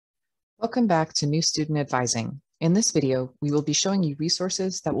Welcome back to New Student Advising. In this video, we will be showing you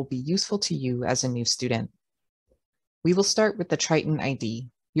resources that will be useful to you as a new student. We will start with the Triton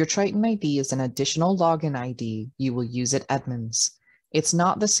ID. Your Triton ID is an additional login ID you will use at Edmonds. It's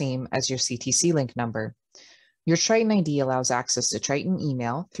not the same as your CTC link number. Your Triton ID allows access to Triton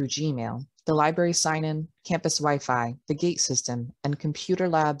email through Gmail, the library sign-in, campus Wi-Fi, the gate system, and computer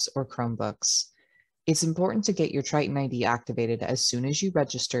labs or Chromebooks. It's important to get your Triton ID activated as soon as you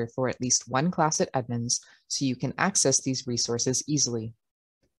register for at least one class at Edmonds so you can access these resources easily.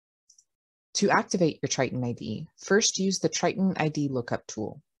 To activate your Triton ID, first use the Triton ID lookup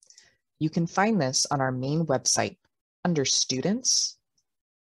tool. You can find this on our main website under Students,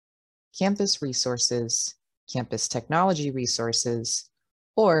 Campus Resources, Campus Technology Resources,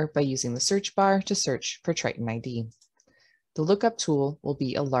 or by using the search bar to search for Triton ID. The lookup tool will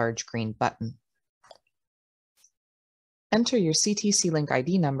be a large green button. Enter your CTC link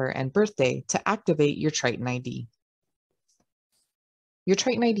ID number and birthday to activate your Triton ID. Your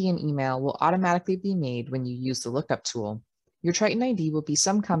Triton ID and email will automatically be made when you use the lookup tool. Your Triton ID will be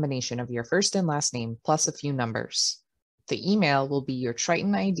some combination of your first and last name plus a few numbers. The email will be your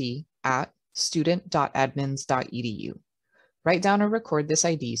Triton ID at student.edmonds.edu. Write down or record this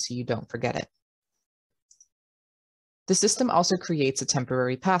ID so you don't forget it. The system also creates a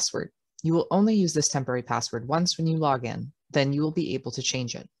temporary password. You will only use this temporary password once when you log in, then you will be able to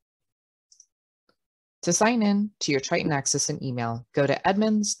change it. To sign in to your Triton access and email, go to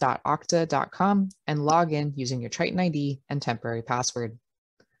edmonds.octa.com and log in using your Triton ID and temporary password.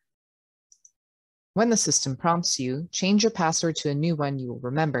 When the system prompts you, change your password to a new one you will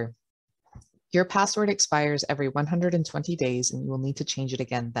remember. Your password expires every 120 days and you will need to change it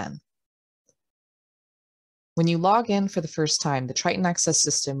again then. When you log in for the first time, the Triton Access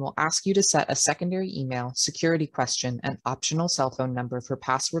system will ask you to set a secondary email, security question, and optional cell phone number for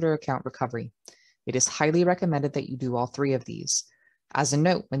password or account recovery. It is highly recommended that you do all three of these. As a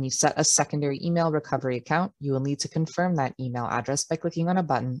note, when you set a secondary email recovery account, you will need to confirm that email address by clicking on a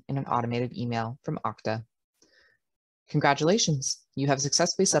button in an automated email from Okta. Congratulations, you have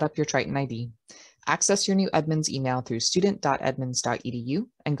successfully set up your Triton ID. Access your new Edmonds email through student.edmonds.edu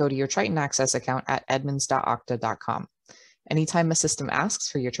and go to your Triton Access account at edmonds.octa.com. Anytime a system asks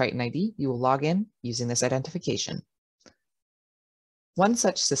for your Triton ID, you will log in using this identification. One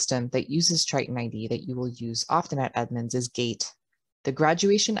such system that uses Triton ID that you will use often at Edmonds is GATE. The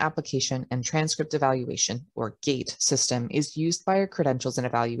Graduation Application and Transcript Evaluation, or GATE system, is used by our Credentials and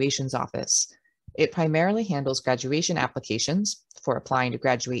Evaluations Office. It primarily handles graduation applications for applying to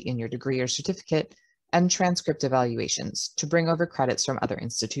graduate in your degree or certificate and transcript evaluations to bring over credits from other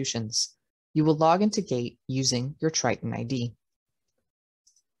institutions. You will log into GATE using your Triton ID.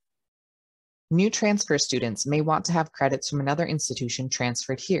 New transfer students may want to have credits from another institution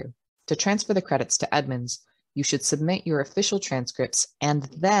transferred here. To transfer the credits to Edmonds, you should submit your official transcripts and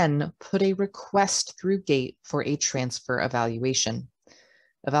then put a request through GATE for a transfer evaluation.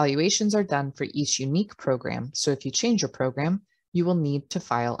 Evaluations are done for each unique program, so if you change your program, you will need to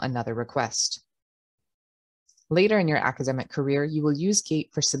file another request. Later in your academic career, you will use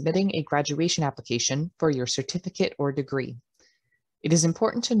GATE for submitting a graduation application for your certificate or degree. It is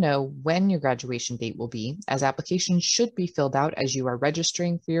important to know when your graduation date will be, as applications should be filled out as you are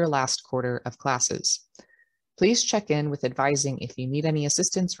registering for your last quarter of classes. Please check in with advising if you need any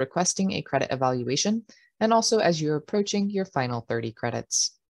assistance requesting a credit evaluation, and also as you're approaching your final 30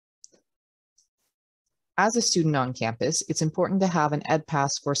 credits. As a student on campus, it's important to have an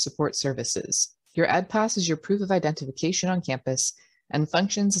EdPass for support services. Your EdPass is your proof of identification on campus and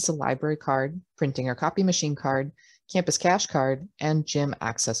functions as a library card, printing or copy machine card, campus cash card, and gym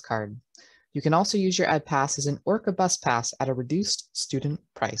access card. You can also use your EdPass as an Orca bus pass at a reduced student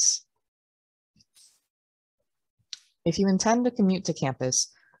price. If you intend to commute to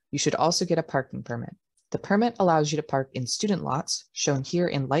campus, you should also get a parking permit. The permit allows you to park in student lots, shown here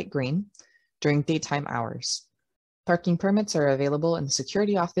in light green, during daytime hours. Parking permits are available in the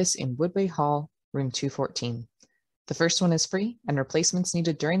security office in Woodway Hall, room 214. The first one is free, and replacements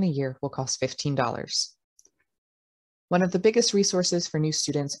needed during the year will cost $15. One of the biggest resources for new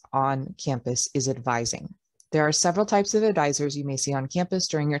students on campus is advising. There are several types of advisors you may see on campus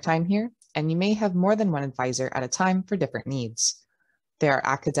during your time here, and you may have more than one advisor at a time for different needs. There are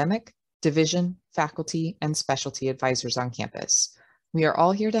academic, division, faculty, and specialty advisors on campus. We are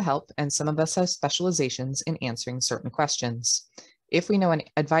all here to help, and some of us have specializations in answering certain questions. If we know an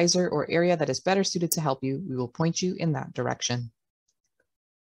advisor or area that is better suited to help you, we will point you in that direction.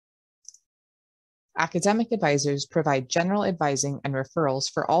 Academic advisors provide general advising and referrals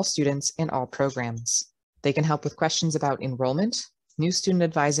for all students in all programs. They can help with questions about enrollment, new student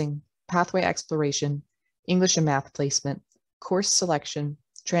advising, pathway exploration, English and math placement, course selection,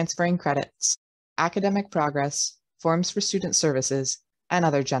 transferring credits, academic progress, forms for student services, and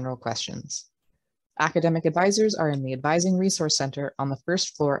other general questions. Academic advisors are in the Advising Resource Center on the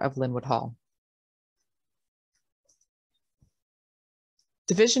first floor of Linwood Hall.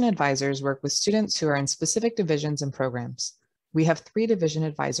 Division advisors work with students who are in specific divisions and programs. We have 3 division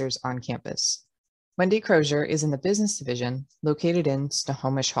advisors on campus. Wendy Crozier is in the Business Division, located in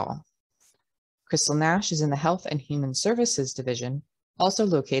Snohomish Hall. Crystal Nash is in the Health and Human Services Division, also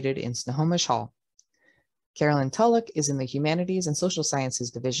located in Snohomish Hall. Carolyn Tulloch is in the Humanities and Social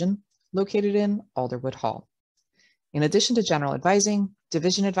Sciences Division, located in Alderwood Hall. In addition to general advising,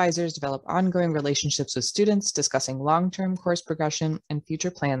 division advisors develop ongoing relationships with students, discussing long-term course progression and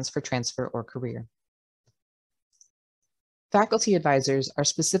future plans for transfer or career. Faculty advisors are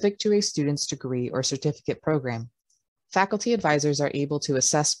specific to a student's degree or certificate program. Faculty advisors are able to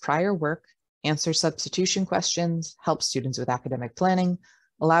assess prior work, answer substitution questions, help students with academic planning,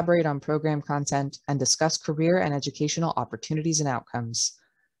 elaborate on program content, and discuss career and educational opportunities and outcomes.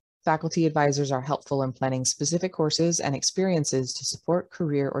 Faculty advisors are helpful in planning specific courses and experiences to support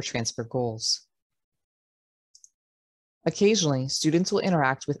career or transfer goals. Occasionally, students will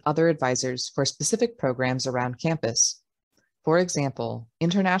interact with other advisors for specific programs around campus. For example,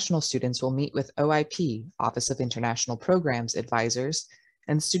 international students will meet with OIP, Office of International Programs advisors,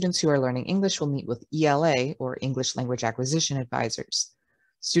 and students who are learning English will meet with ELA, or English Language Acquisition advisors.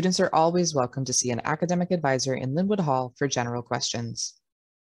 Students are always welcome to see an academic advisor in Linwood Hall for general questions.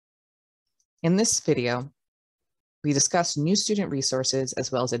 In this video, we discuss new student resources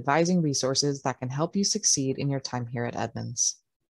as well as advising resources that can help you succeed in your time here at Edmonds.